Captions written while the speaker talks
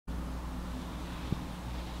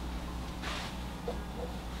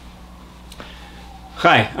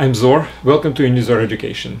Hi, I'm Zor. Welcome to Unizor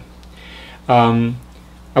Education. I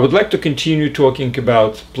would like to continue talking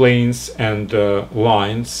about planes and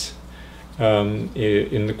lines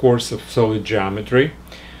in the course of solid geometry.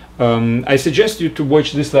 I suggest you to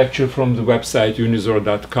watch this lecture from the website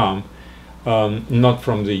unizor.com, not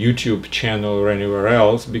from the YouTube channel or anywhere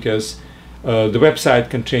else, because the website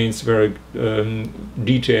contains very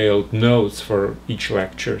detailed notes for each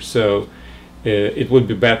lecture, so it would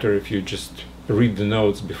be better if you just read the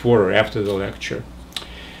notes before or after the lecture.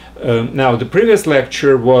 Now, the previous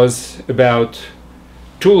lecture was about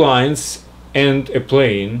two lines and a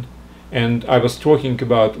plane, and I was talking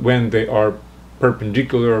about when they are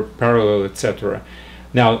perpendicular, parallel, etc.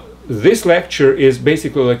 Now, this lecture is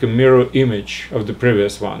basically like a mirror image of the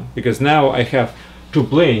previous one, because now I have two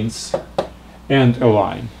planes and a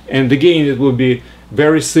line, and again it will be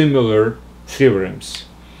very similar theorems.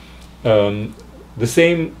 The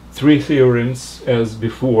same three theorems as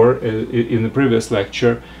before in the previous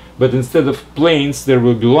lecture, but instead of planes there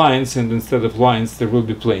will be lines, and instead of lines there will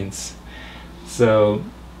be planes. So,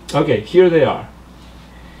 okay, here they are.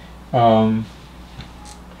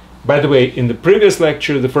 By the way, in the previous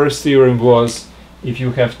lecture the first theorem was if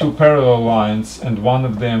you have two parallel lines and one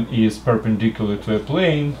of them is perpendicular to a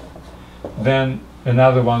plane, then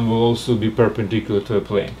another one will also be perpendicular to a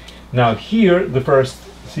plane. Now here the first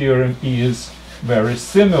theorem is very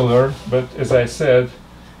similar, but as I said,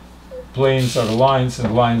 planes are lines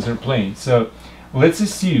and lines are planes. So let's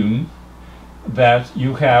assume that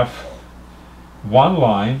you have one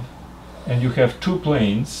line and you have two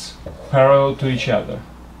planes parallel to each other.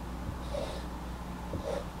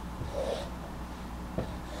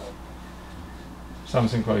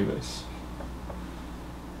 Something like this.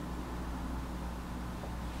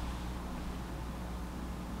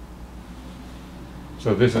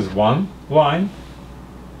 So this is one line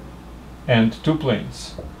and two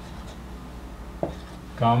planes,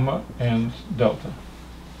 gamma and delta.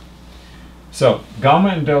 So gamma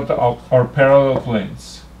and delta are parallel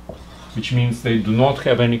planes, which means they do not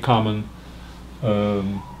have any common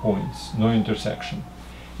points, no intersection.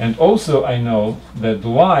 And also I know that the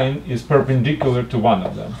line is perpendicular to one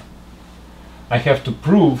of them. I have to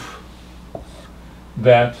prove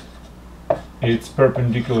that it's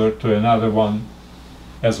perpendicular to another one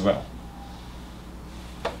as well.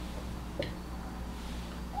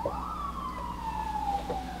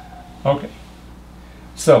 Okay,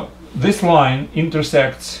 so this line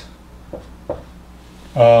intersects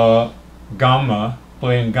gamma,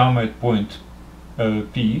 plane gamma at point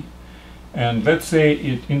P, and let's say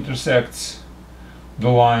it intersects the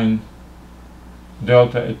line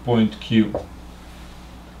delta at point Q.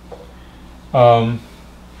 Okay,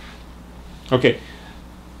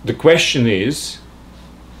 the question is,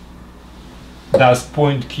 does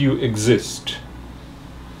point Q exist?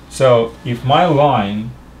 So if my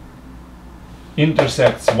line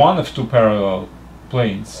intersects one of two parallel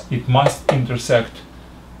planes, it must intersect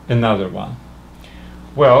another one.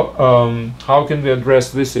 Well, how can we address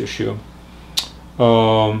this issue?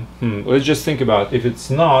 Let's just think about it. If it's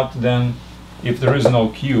not, then if there is no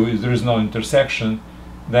Q, if there is no intersection,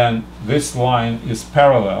 then this line is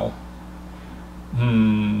parallel.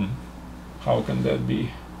 How can that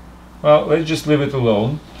be? Well, let's just leave it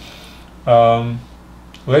alone.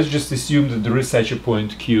 Let's just assume that there is such a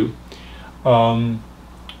point Q.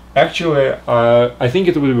 Actually, I think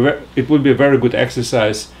it would be a very good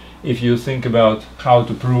exercise if you think about how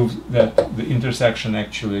to prove that the intersection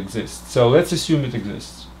actually exists. So let's assume it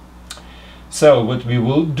exists. So what we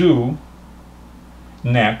will do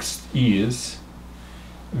next is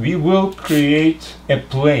we will create a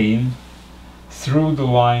plane through the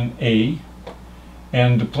line A,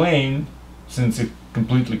 and the plane, since it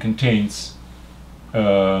completely contains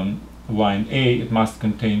line A, it must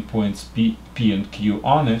contain points P and Q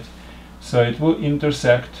on it, so it will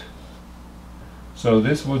intersect. So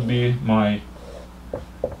this would be my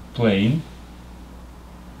plane,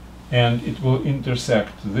 and it will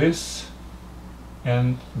intersect this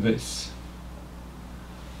and this.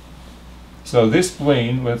 So this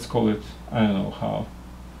plane, let's call it, I don't know how,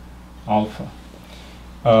 alpha.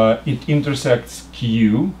 It intersects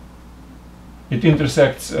Q, it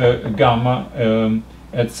intersects gamma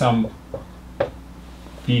at some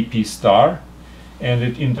P star, and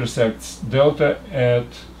it intersects delta at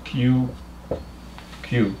Q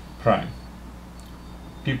prime,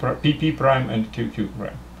 P prime and Q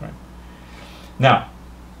prime. Now,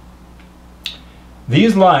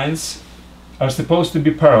 these lines are supposed to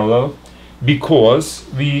be parallel because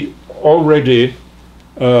we already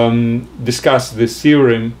discussed this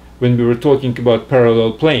theorem when we were talking about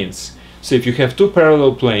parallel planes. So if you have two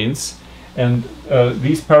parallel planes and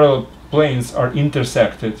these parallel planes are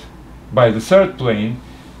intersected by the third plane,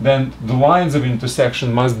 then the lines of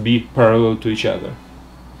intersection must be parallel to each other.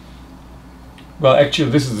 Well, actually,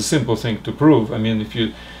 this is a simple thing to prove. I mean, if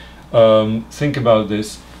you think about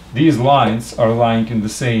this, these lines are lying in the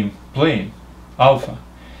same plane, alpha.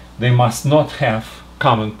 They must not have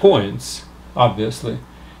common points, obviously,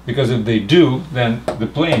 because if they do, then the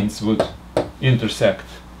planes would intersect,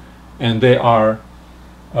 and they are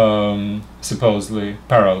supposedly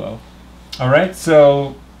parallel. All right,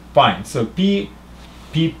 so fine. So P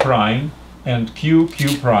prime and Q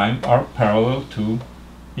prime are parallel to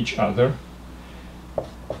each other.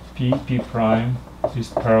 P prime is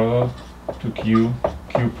parallel to Q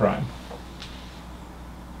prime.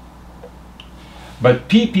 But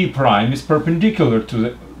P prime is perpendicular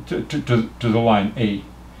to the line A,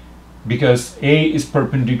 because A is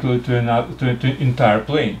perpendicular to an entire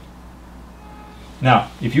plane.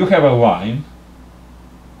 Now, if you have a line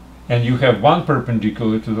and you have one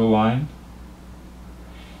perpendicular to the line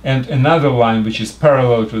and another line which is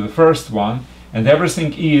parallel to the first one, and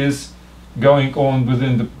everything is going on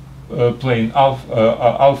within the plane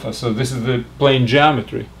alpha, so this is the plane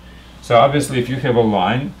geometry. So obviously, if you have a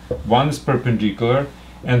line, one is perpendicular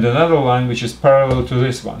and another line which is parallel to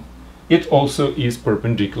this one, it also is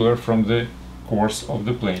perpendicular from the course of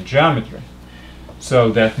the plane geometry. So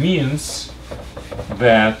that means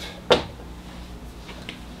that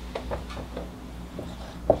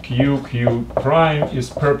Q prime is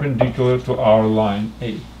perpendicular to our line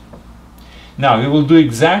A. Now we will do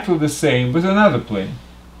exactly the same with another plane.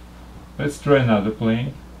 Let's try another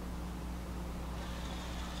plane.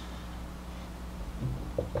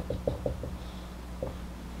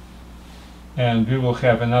 And we will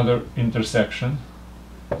have another intersection,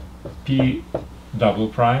 P double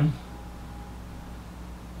prime.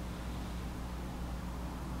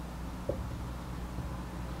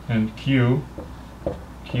 And Q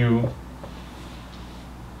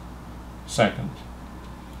second.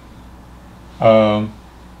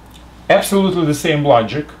 Absolutely the same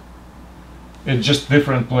logic. It's just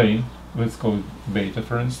different plane. Let's call it beta,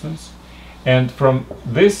 for instance. And from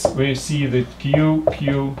this we see that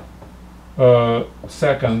Q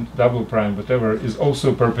second double prime, whatever, is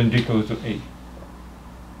also perpendicular to A.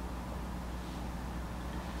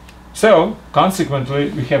 So consequently,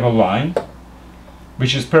 we have a line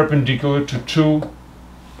which is perpendicular to two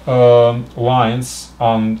lines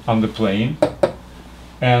on the plane,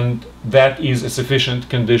 and that is a sufficient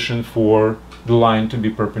condition for the line to be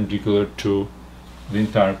perpendicular to the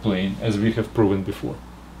entire plane, as we have proven before.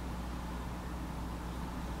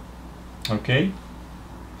 Okay.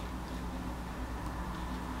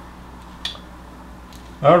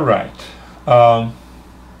 All right.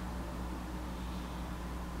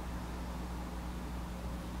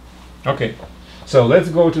 Okay, so let's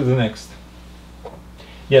go to the next.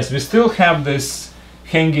 Yes, we still have this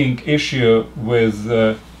hanging issue with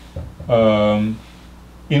the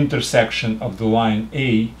intersection of the line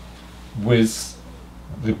A with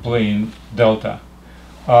the plane delta.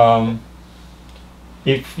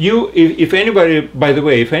 If anybody, by the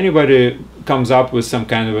way, if anybody comes up with some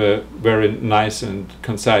kind of a very nice and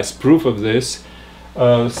concise proof of this,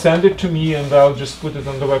 send it to me and I'll just put it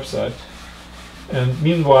on the website. And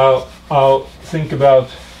meanwhile, I'll think about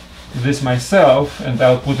this myself and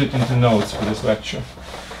I'll put it into notes for this lecture.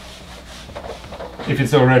 If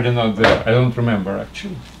it's already not there, I don't remember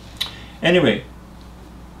actually. Anyway,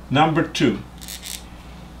 number 2.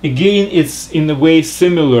 Again, it's in a way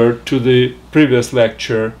similar to the previous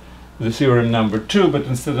lecture, the theorem number 2, but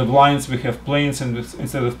instead of lines we have planes, and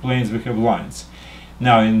instead of planes we have lines.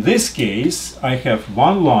 Now in this case, I have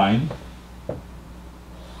one line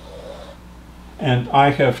and I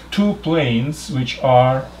have two planes which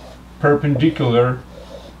are perpendicular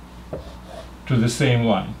to the same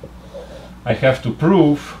line. I have to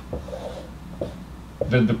prove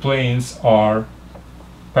that the planes are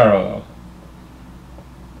parallel.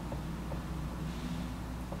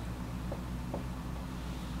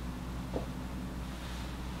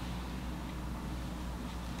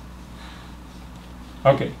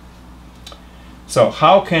 Okay, so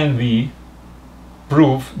how can we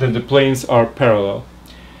prove that the planes are parallel?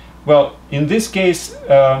 Well, in this case,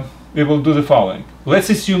 we will do the following. Let's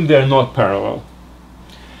assume they're not parallel,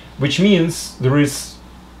 which means there is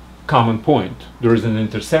common point. There is an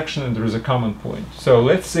intersection and there is a common point. So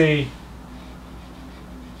let's say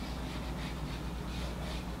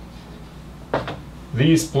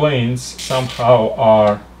these planes somehow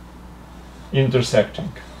are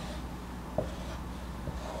intersecting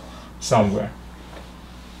somewhere,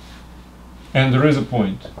 and there is a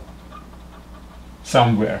point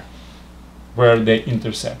somewhere. where they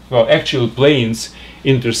intersect. Well, actually planes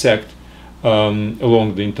intersect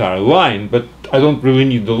along the entire line, but I don't really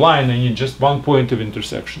need the line, I need just one point of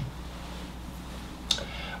intersection.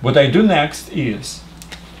 What I do next is,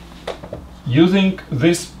 using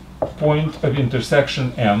this point of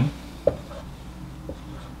intersection M,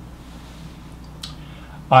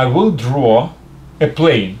 I will draw a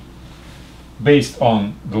plane based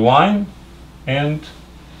on the line and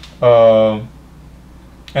the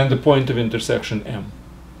point of intersection M.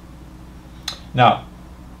 Now,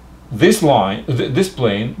 this line, this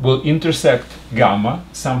plane will intersect gamma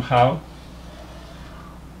somehow,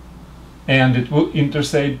 and it will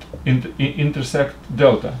intersect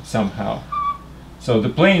delta somehow. So the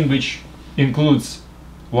plane which includes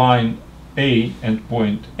line A and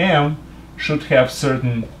point M should have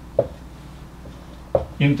certain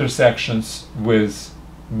intersections with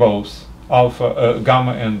both alpha,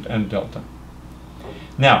 gamma and delta.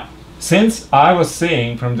 Now, since I was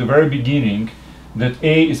saying from the very beginning that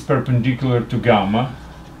A is perpendicular to gamma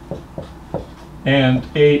and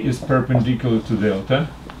A is perpendicular to delta,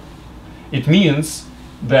 it means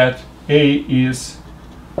that A is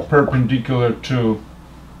perpendicular to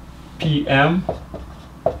PM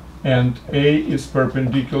and A is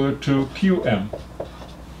perpendicular to QM.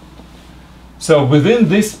 So within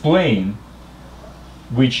this plane,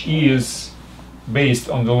 which is based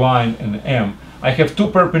on the line in M, I have two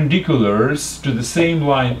perpendiculars to the same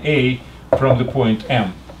line A from the point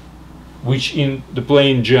M, which in the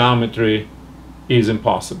plane geometry is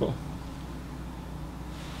impossible.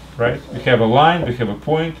 Right? We have a line, we have a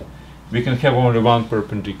point, we can have only one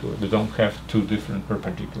perpendicular. We don't have two different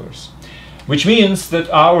perpendiculars. Which means that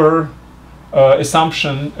our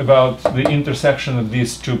assumption about the intersection of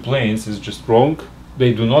these two planes is just wrong.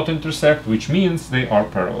 They do not intersect, which means they are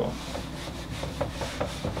parallel.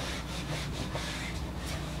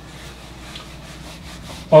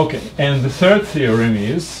 Okay, and the third theorem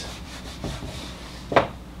is,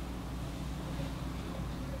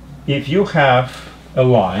 if you have a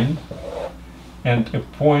line and a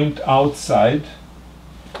point outside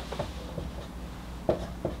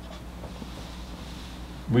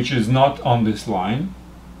which is not on this line,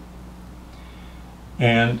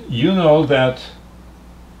 and you know that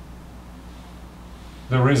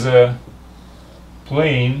there is a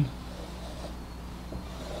plane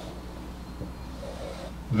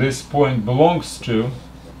this point belongs to,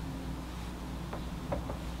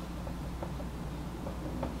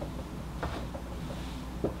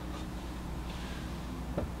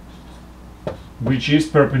 which is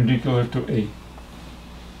perpendicular to A.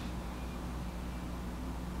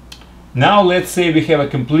 Now let's say we have a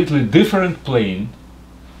completely different plane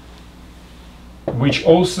which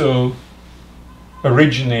also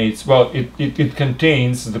originates, well, it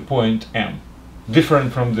contains the point M,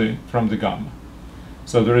 different from the gamma.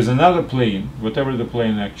 So there is another plane, whatever the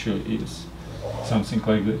plane actually is, something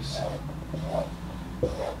like this.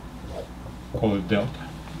 Call it delta.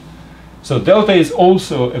 So delta is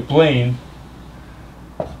also a plane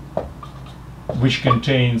which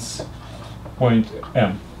contains point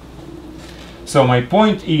M. So my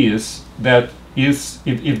point is that if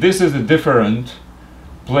this is a different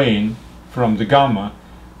plane from the gamma,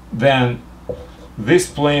 then this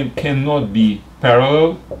plane cannot be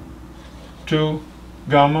parallel to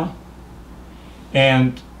gamma,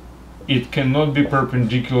 and it cannot be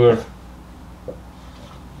perpendicular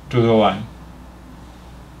to the line.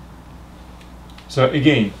 So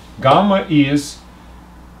again, gamma is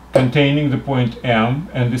containing the point M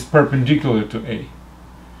and is perpendicular to A.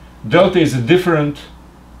 Delta is a different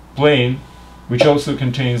plane which also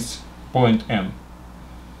contains point M.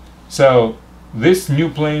 So this new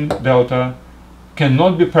plane delta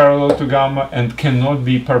cannot be parallel to gamma and cannot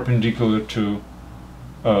be perpendicular to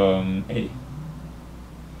A.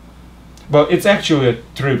 Well, it's actually a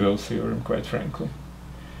trivial theorem, quite frankly.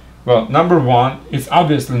 Well, number one, it's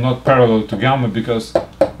obviously not parallel to gamma because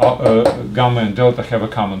gamma and delta have a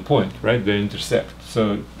common point, right? They intersect,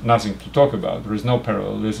 so nothing to talk about. There is no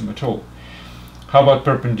parallelism at all. How about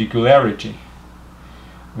perpendicularity?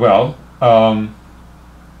 Well,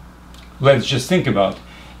 let's just think about,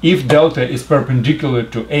 if delta is perpendicular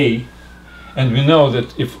to A, and we know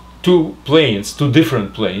that if two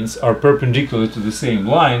different planes are perpendicular to the same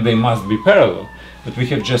line, they must be parallel. But we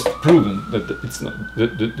have just proven that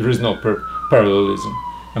there is no parallelism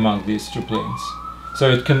among these two planes.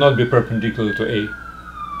 So it cannot be perpendicular to A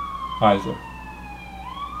either.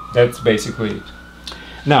 That's basically it.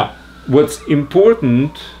 Now, what's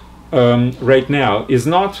important right now is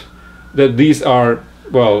not that these are,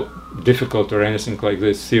 well, difficult or anything like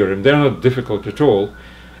this theorem. They're not difficult at all.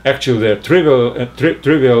 Actually, they're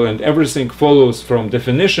trivial, and everything follows from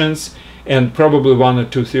definitions and probably one or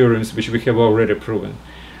two theorems which we have already proven.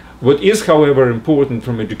 What is, however, important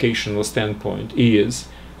from educational standpoint is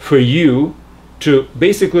for you to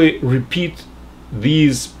basically repeat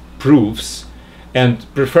these proofs, and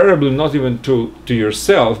preferably not even to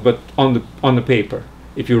yourself, but on the paper.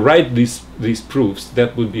 If you write these proofs,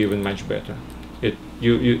 that would be even much better.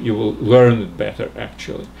 You will learn it better,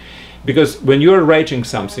 actually. Because when you're writing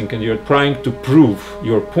something and you're trying to prove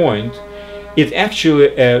your point, it's actually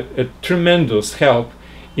a tremendous help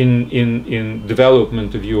in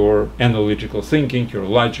development of your analytical thinking, your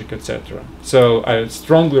logic, etc. So I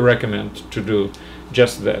strongly recommend to do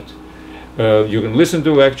just that. You can listen to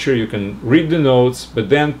the lecture, you can read the notes, but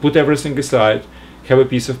then put everything aside, have a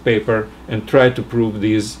piece of paper, and try to prove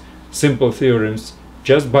these simple theorems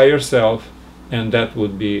just by yourself, and that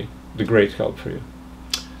would be the great help for you.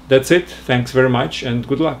 That's it. Thanks very much, and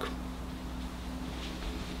good luck.